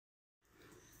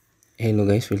Hello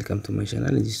guys, welcome to my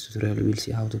channel. In this tutorial we will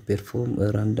see how to perform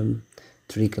a random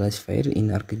tree classifier in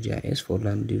ArcGIS for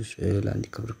land use land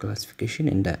cover classification.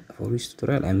 And for this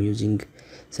tutorial I'm using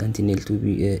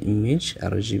Sentinel-2B image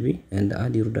RGB and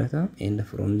add your data. And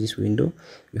from this window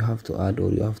you have to add,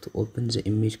 or you have to open the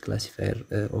image classifier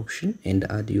option and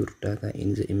add your data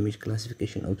in the image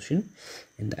classification option.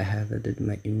 And I have added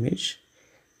my image,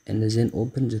 and then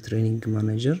open the training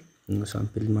manager,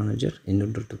 sample manager, in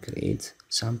order to create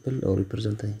sample or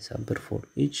representation sample for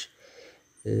each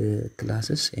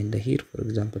classes. And here, for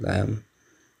example, I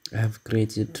have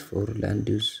created for land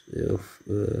use of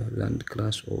land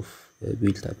class of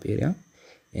built up area,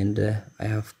 and I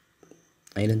have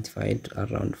identified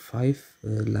around 5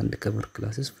 land cover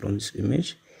classes from this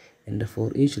image. And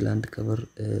for each land cover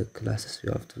classes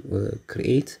you have to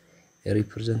create a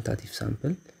representative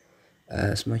sample.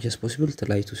 As much as possible,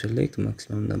 try to select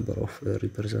maximum number of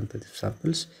representative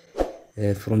samples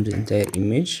from the entire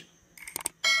image.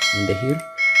 And here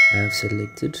I have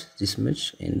selected this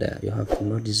much, and you have to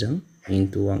merge them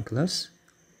into one class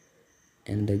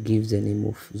and give the name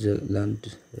of the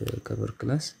land cover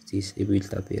class. It is a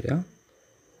built up area,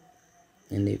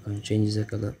 and you can change the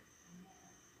color,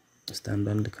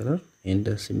 standard color.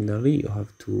 And similarly you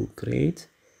have to create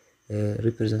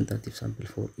representative sample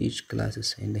for each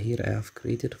classes. And here I have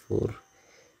created for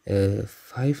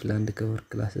 5 land cover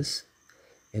classes,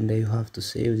 and you have to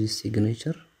save this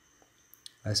signature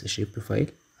as a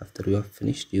shapefile. After you have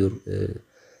finished your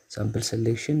sample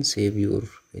selection, save your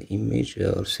image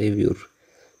or save your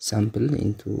sample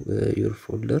into your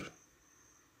folder.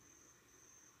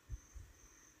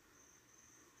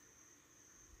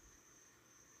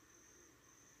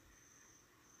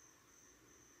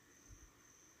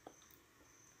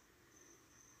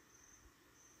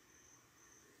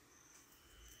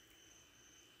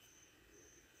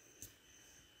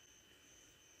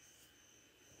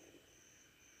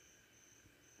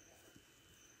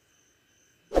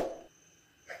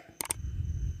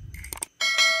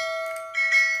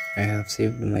 I have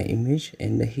saved my image.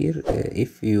 And here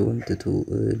if you want to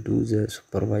do the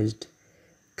supervised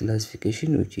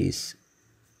classification, which is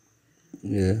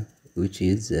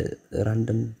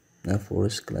random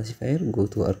forest classifier, go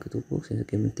to arcmap and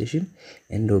documentation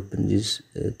and open this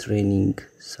training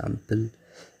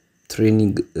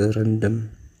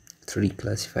random tree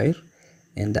classifier,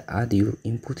 and add your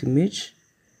input image.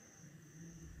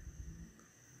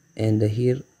 And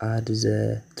here add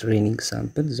the training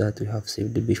sample that we have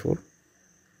saved before.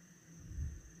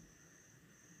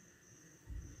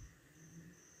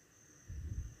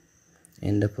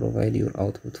 And provide your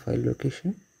output file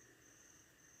location.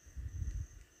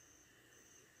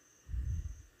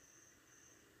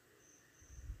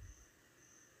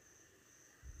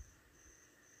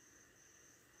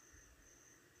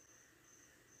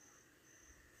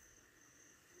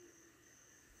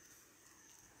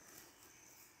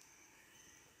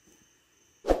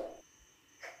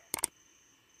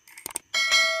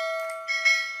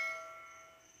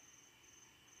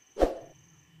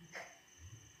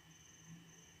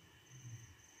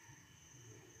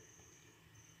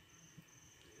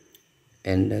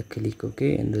 And click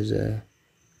OK, and the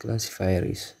classifier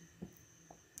is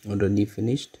already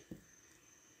finished.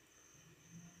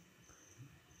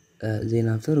 Then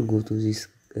after, go to this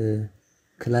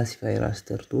classifier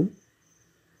raster tool,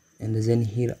 and then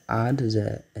here add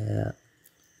the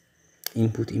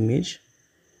input image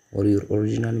or your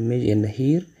original image, and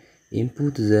here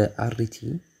input the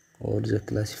RT or the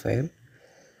classifier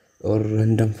or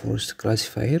random forest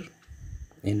classifier,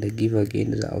 and give again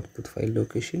the output file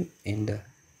location and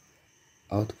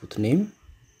output name.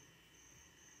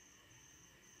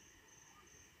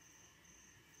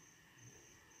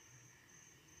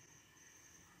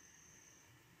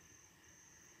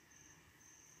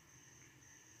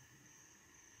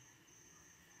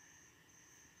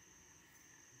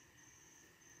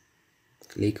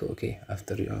 Click OK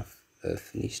after you have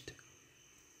finished.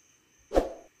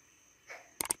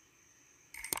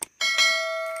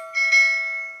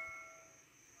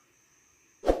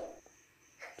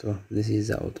 So this is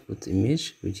the output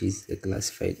image, which is a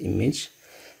classified image.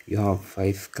 You have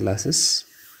 5 classes,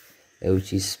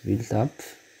 which is built up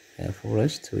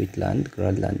forest, wetland,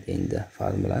 grassland, and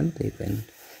farmland.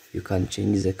 You can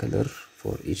change the color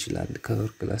for each land cover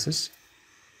classes,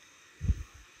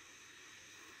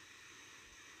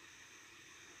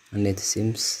 and it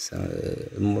seems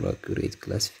more accurate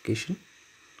classification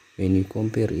when you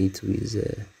compare it with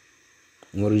the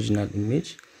original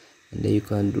image. And you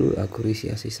can do accuracy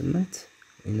assessment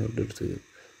in order to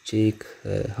check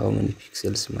how many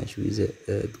pixels match with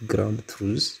the ground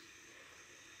truth.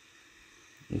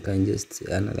 you can just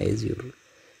analyze your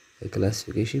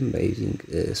classification by using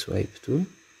swipe tool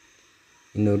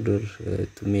in order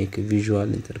to make a visual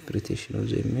interpretation of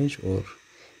the image, or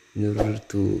in order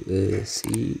to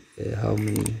see how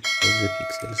many of the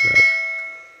pixels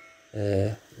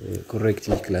are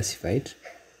correctly classified.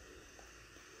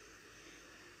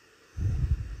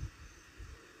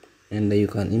 And you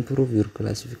can improve your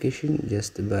classification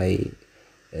just by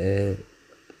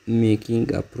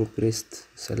making appropriate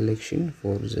selection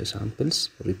for the samples,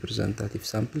 representative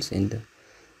samples, and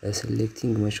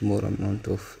selecting much more amount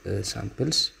of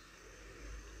samples,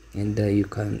 and you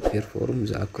can perform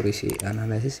the accuracy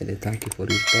analysis. And thank you for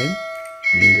your time,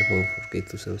 and don't forget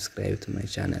to subscribe to my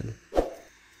channel.